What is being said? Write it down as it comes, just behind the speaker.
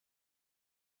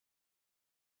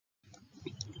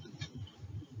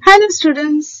Hello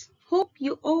students, hope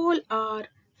you all are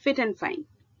fit and fine.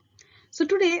 So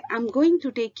today I'm going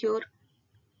to take your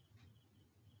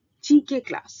GK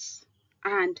class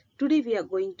and today we are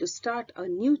going to start a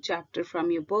new chapter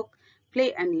from your book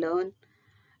Play and Learn,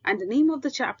 and the name of the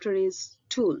chapter is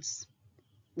Tools.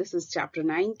 This is chapter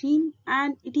 19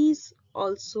 and it is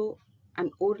also an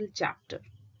oral chapter,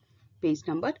 page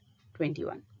number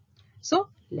 21. So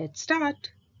let's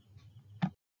start.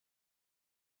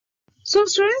 So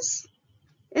students,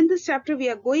 in this chapter we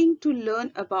are going to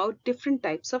learn about different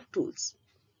types of tools.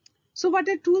 So what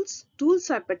are tools? Tools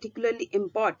are particularly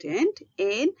important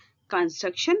in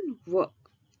construction work.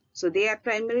 So they are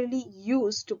primarily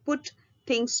used to put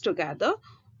things together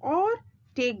or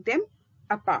take them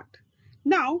apart.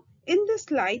 Now in this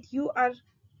slide you are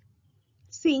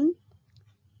seeing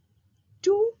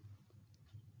two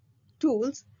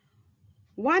tools.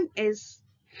 One is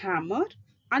hammer,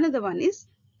 another one is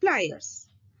pliers.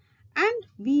 And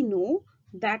we know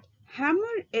that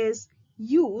hammer is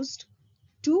used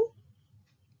to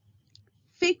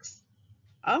fix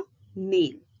a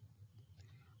nail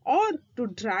or to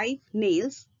drive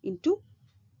nails into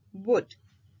wood,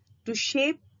 to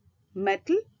shape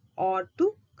metal or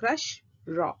to crush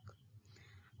rock.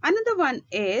 Another one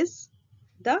is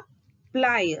the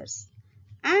pliers,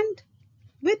 and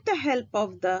with the help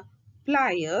of the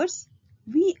pliers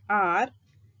we are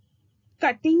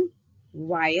cutting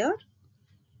wire.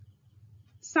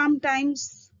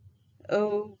 Sometimes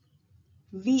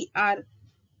we are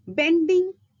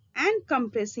bending and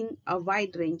compressing a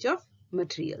wide range of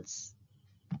materials.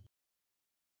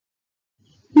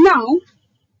 Now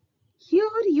here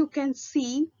you can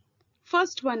see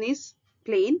first one is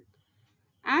plane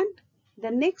and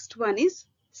the next one is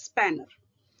spanner.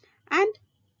 And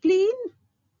plane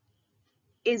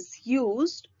is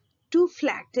used to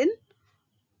flatten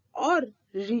or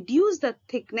reduce the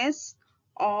thickness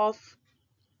of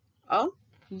a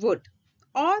wood,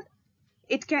 or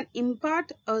it can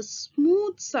impart a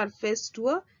smooth surface to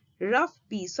a rough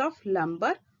piece of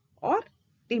lumber or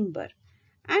timber.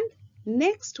 And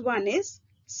next one is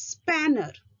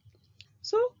spanner.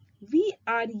 So we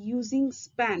are using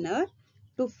spanner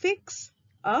to fix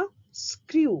a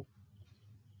screw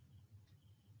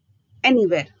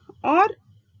anywhere, or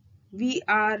we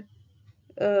are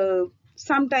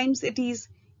sometimes it is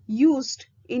used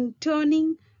in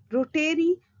turning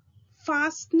rotary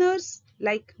fasteners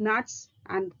like nuts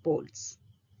and bolts.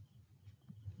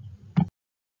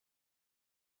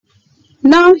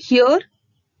 Now here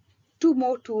two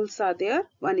more tools are there.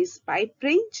 One is pipe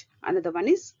wrench, another one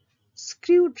is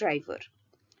screwdriver.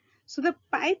 So the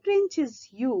pipe wrench is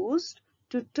used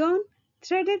to turn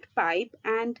threaded pipe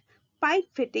and pipe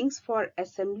fittings for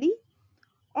assembly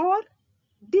or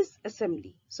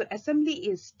disassembly. So assembly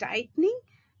is tightening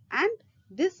and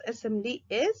disassembly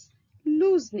is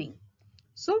loosening.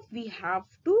 So we have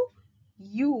to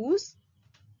use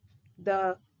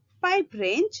the pipe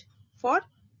wrench for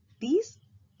these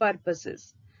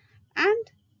purposes.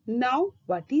 And now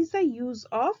what is the use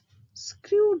of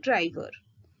screwdriver?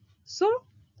 So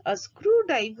a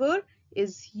screwdriver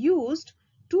is used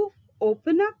to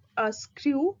open up a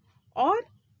screw or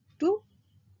to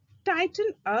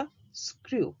tighten a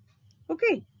screw.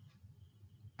 Okay.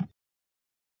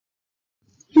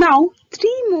 Now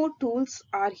three more tools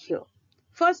are here.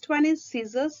 First one is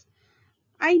scissors.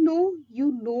 I know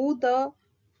you know the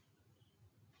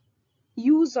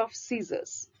use of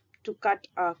scissors to cut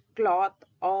a cloth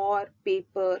or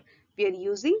paper. We are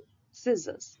using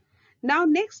scissors. Now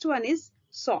next one is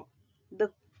saw.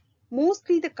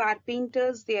 Mostly the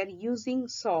carpenters, they are using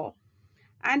saw,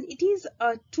 and it is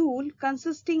a tool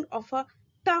consisting of a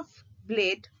tough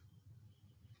blade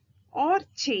or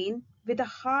chain with a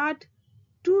hard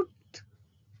toothed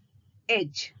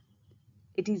edge.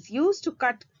 It is used to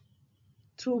cut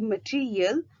through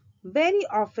material, very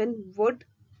often wood,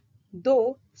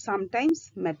 though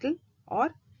sometimes metal or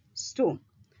stone.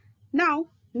 Now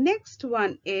next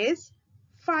one is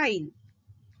file,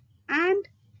 and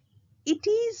it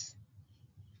is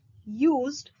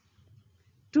used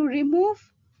to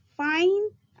remove fine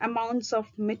amounts of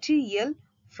material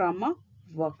from a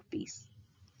workpiece.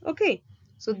 Okay,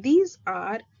 so these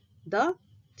are the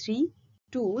three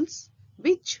tools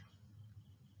which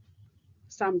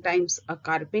sometimes a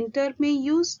carpenter may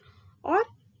use or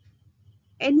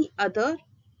any other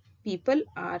people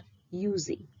are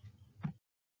using.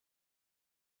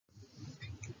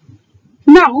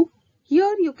 Now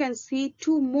here you can see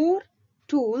two more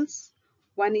tools.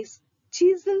 One is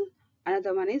chisel,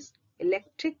 another one is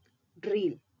electric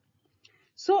drill.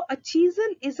 So a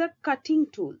chisel is a cutting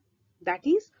tool that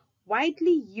is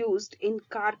widely used in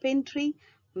carpentry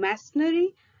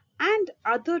masonry, and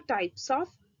other types of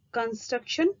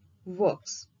construction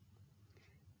works.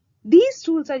 These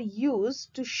tools are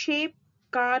used to shape,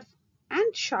 carve,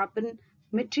 and sharpen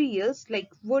materials like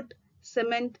wood,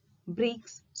 cement,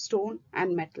 bricks, stone,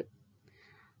 and metal.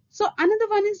 So another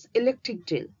one is electric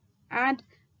drill, and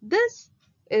this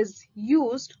is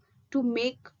used to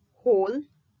make hole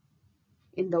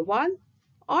in the wall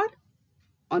or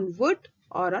on wood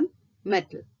or on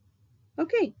metal.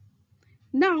 Okay,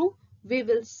 now we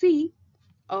will see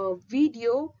a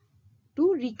video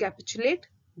to recapitulate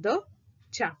the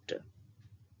chapter.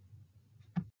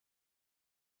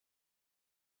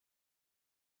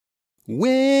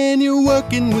 When you're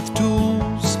working with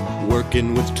tools,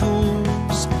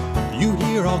 you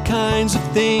hear all kinds of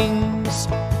things.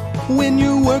 When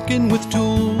you're working with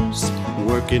tools,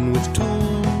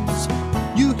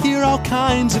 you hear all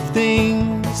kinds of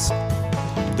things.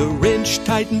 The wrench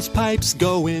tightens pipes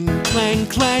going clang,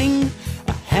 clang.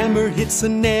 A hammer hits a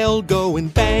nail going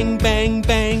bang, bang,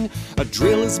 bang. A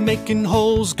drill is making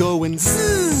holes going zzz,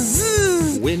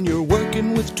 zzz. When you're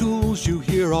working with tools, you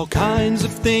hear all kinds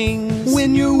of things.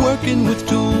 When you're working with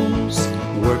tools,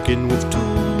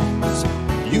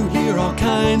 you hear all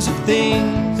kinds of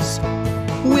things.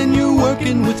 When you're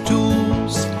working with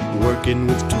tools,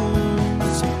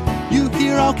 you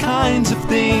hear all kinds of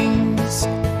things.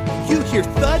 You hear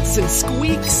thuds and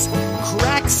squeaks,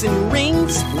 cracks and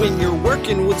rings. When you're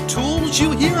working with tools,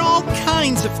 you hear all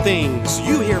kinds of things.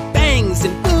 You hear bangs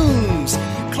and booms,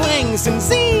 clangs and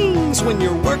zings. When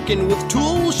you're working with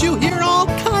tools, you hear all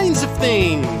kinds of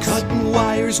things. Cutting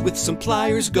wires with some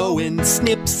pliers going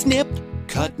snip, snip.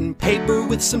 Cutting paper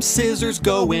with some scissors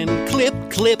going clip,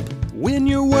 clip. When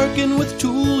you're working with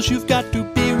tools, you've got to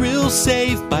be real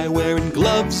safe by wearing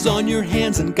gloves on your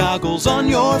hands and goggles on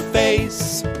your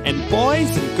face. And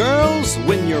boys and girls,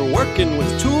 when you're working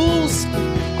with tools,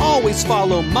 always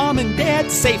follow mom and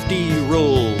dad's safety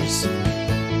rules.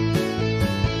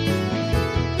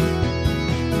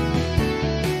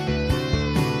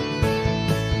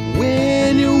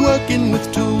 When you're working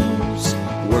with tools,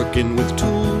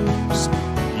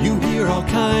 you hear all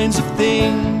kinds of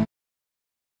things.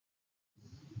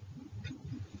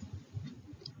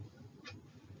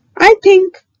 I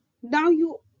think now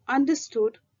you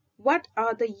understood what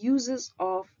are the uses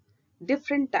of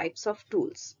different types of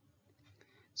tools.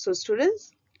 So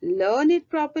students, learn it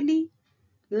properly,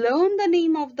 learn the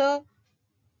name of the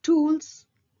tools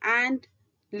and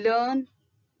learn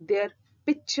their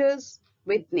pictures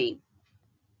with name.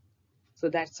 So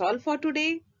that's all for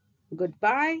today.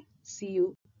 Goodbye. See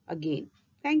you again.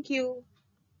 Thank you.